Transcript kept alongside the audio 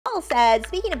Paul said,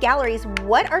 speaking of galleries,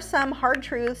 what are some hard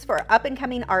truths for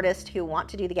up-and-coming artists who want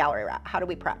to do the gallery route? How do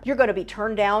we prep? You're going to be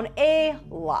turned down a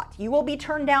lot. You will be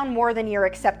turned down more than you're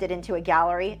accepted into a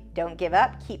gallery. Don't give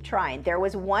up, keep trying. There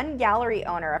was one gallery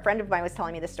owner, a friend of mine was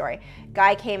telling me this story.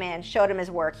 Guy came in, showed him his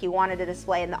work, he wanted to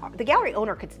display, and the gallery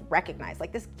owner could recognize,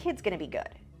 like, this kid's going to be good.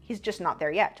 He's just not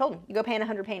there yet. Told him, you go paint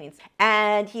 100 paintings.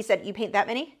 And he said, you paint that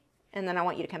many? And then I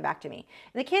want you to come back to me.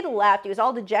 And the kid left, he was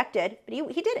all dejected, but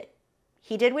he did it.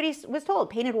 He did what he was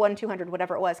told, painted 200,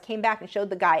 whatever it was, came back and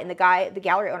showed the guy, and the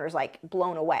gallery owner is like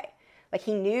blown away. Like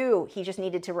he knew he just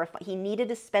needed to he needed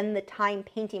to spend the time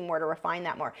painting more to refine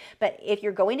that more. But if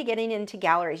you're going to get into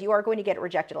galleries, you are going to get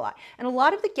rejected a lot. And a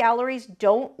lot of the galleries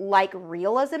don't like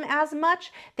realism as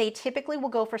much. They typically will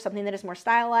go for something that is more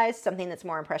stylized, something that's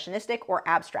more impressionistic or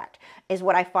abstract is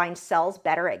what I find sells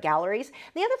better at galleries.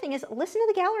 The other thing is listen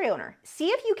to the gallery owner. See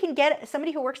if you can get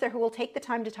somebody who works there who will take the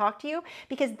time to talk to you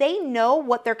because they know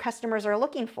what their customers are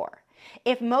looking for.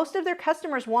 If most of their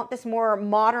customers want this more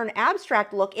modern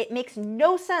abstract look, it makes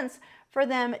no sense for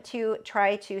them to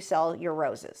try to sell your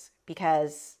roses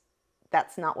because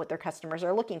that's not what their customers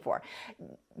are looking for.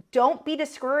 Don't be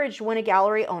discouraged when a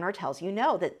gallery owner tells you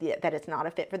no, that it's not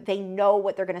a fit for, they know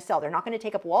what they're going to sell. They're not going to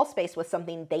take up wall space with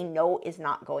something they know is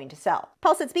not going to sell.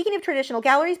 Paul said, speaking of traditional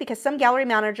galleries, because some gallery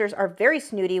managers are very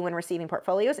snooty when receiving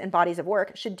portfolios and bodies of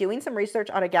work, should doing some research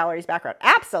on a gallery's background?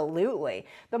 Absolutely.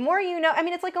 The more you know, I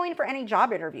mean, it's like going for any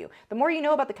job interview. The more you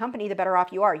know about the company, the better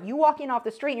off you are. You walk in off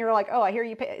the street and you're like, oh, I hear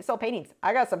you sell paintings.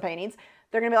 I got some paintings.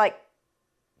 They're going to be like,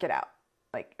 get out.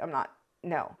 Like, I'm not.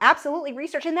 No, absolutely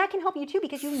research. And that can help you too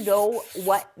because you know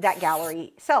what that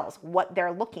gallery sells, what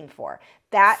they're looking for.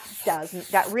 That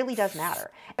really does matter.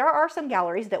 There are some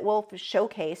galleries that will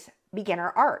showcase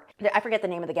beginner art. I forget the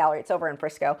name of the gallery. It's over in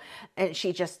Frisco. And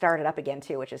she just started up again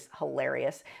too, which is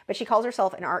hilarious. But she calls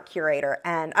herself an art curator.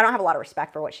 And I don't have a lot of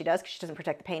respect for what she does because she doesn't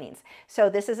protect the paintings. So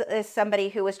this is somebody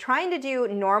who was trying to do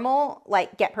normal,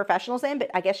 like get professionals in,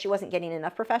 but I guess she wasn't getting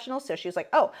enough professionals. So she was like,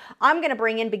 oh, I'm going to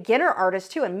bring in beginner artists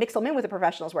too and mix them in with the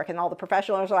professionals' work. And all the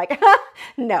professionals are like,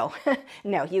 no,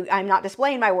 no, I'm not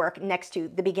displaying my work next to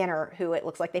the beginner who it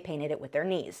looks like they painted it with their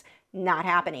knees. Not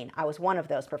happening. I was one of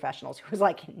those professionals who was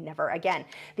like, never again.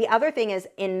 The other thing is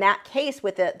in that case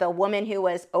with the woman who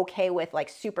was okay with like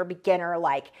super beginner,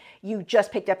 like you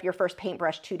just picked up your first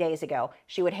paintbrush 2 days ago,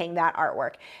 she would hang that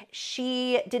artwork.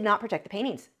 She did not protect the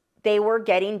paintings. They were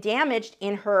getting damaged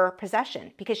in her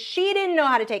possession because she didn't know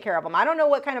how to take care of them. I don't know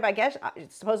what kind of, I guess,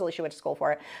 supposedly she went to school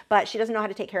for it, but she doesn't know how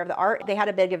to take care of the art. They had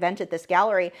a big event at this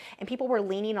gallery and people were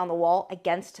leaning on the wall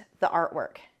against the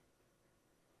artwork,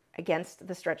 against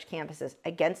the stretch canvases,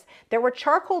 there were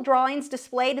charcoal drawings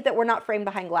displayed that were not framed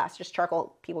behind glass, just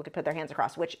charcoal people could put their hands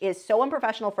across, which is so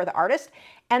unprofessional for the artist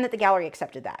and that the gallery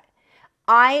accepted that.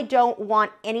 I don't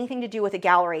want anything to do with a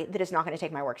gallery that is not going to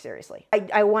take my work seriously.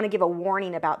 I want to give a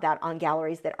warning about that on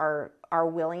galleries that are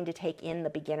willing to take in the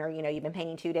beginner, you know, you've been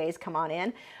painting 2 days, come on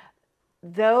in.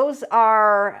 Those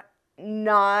are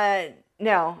not,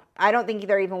 no, I don't think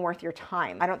they're even worth your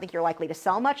time. I don't think you're likely to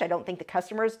sell much. I don't think the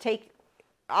customers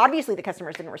obviously the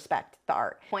customers didn't respect the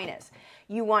art. Point is,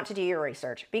 you want to do your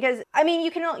research because, I mean,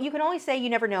 you can always say you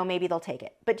never know, maybe they'll take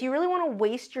it. But do you really want to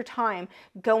waste your time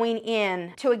going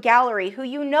in to a gallery who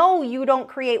you know you don't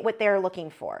create what they're looking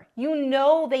for? You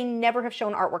know they never have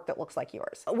shown artwork that looks like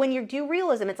yours. When you do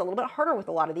realism, it's a little bit harder with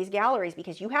a lot of these galleries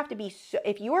because you have to be,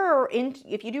 if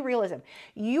you do realism,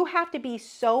 you have to be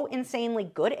so insanely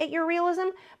good at your realism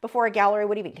before a gallery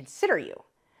would even consider you.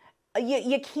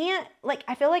 You can't, like,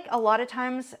 I feel like a lot of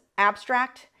times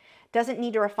abstract doesn't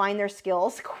need to refine their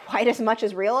skills quite as much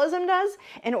as realism does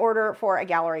in order for a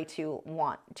gallery to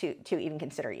want to even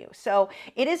consider you. So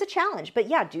it is a challenge, but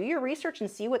yeah, do your research and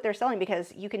see what they're selling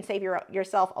because you can save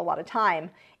yourself a lot of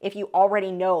time if you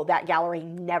already know that gallery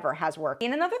never has work.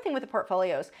 And another thing with the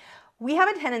portfolios, we have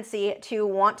a tendency to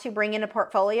want to bring in a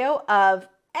portfolio of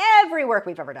every work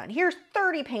we've ever done. Here's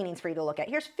 30 paintings for you to look at.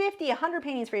 Here's 50, 100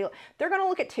 paintings for you. They're going to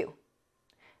look at 2,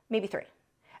 maybe 3.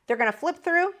 They're going to flip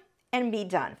through and be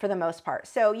done for the most part.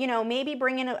 So, you know, maybe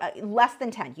bring in less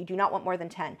than 10. You do not want more than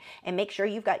 10. And make sure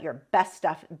you've got your best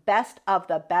stuff, best of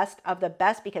the best of the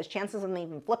best, because chances of them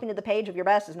even flipping to the page of your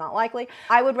best is not likely.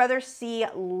 I would rather see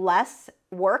less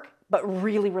work, but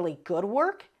really, really good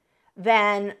work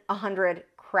than 100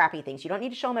 crappy things. You don't need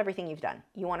to show them everything you've done.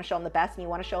 You want to show them the best and you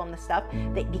want to show them the stuff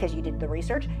that, because you did the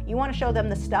research, you want to show them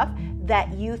the stuff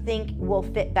that you think will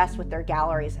fit best with their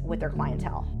galleries, with their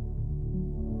clientele.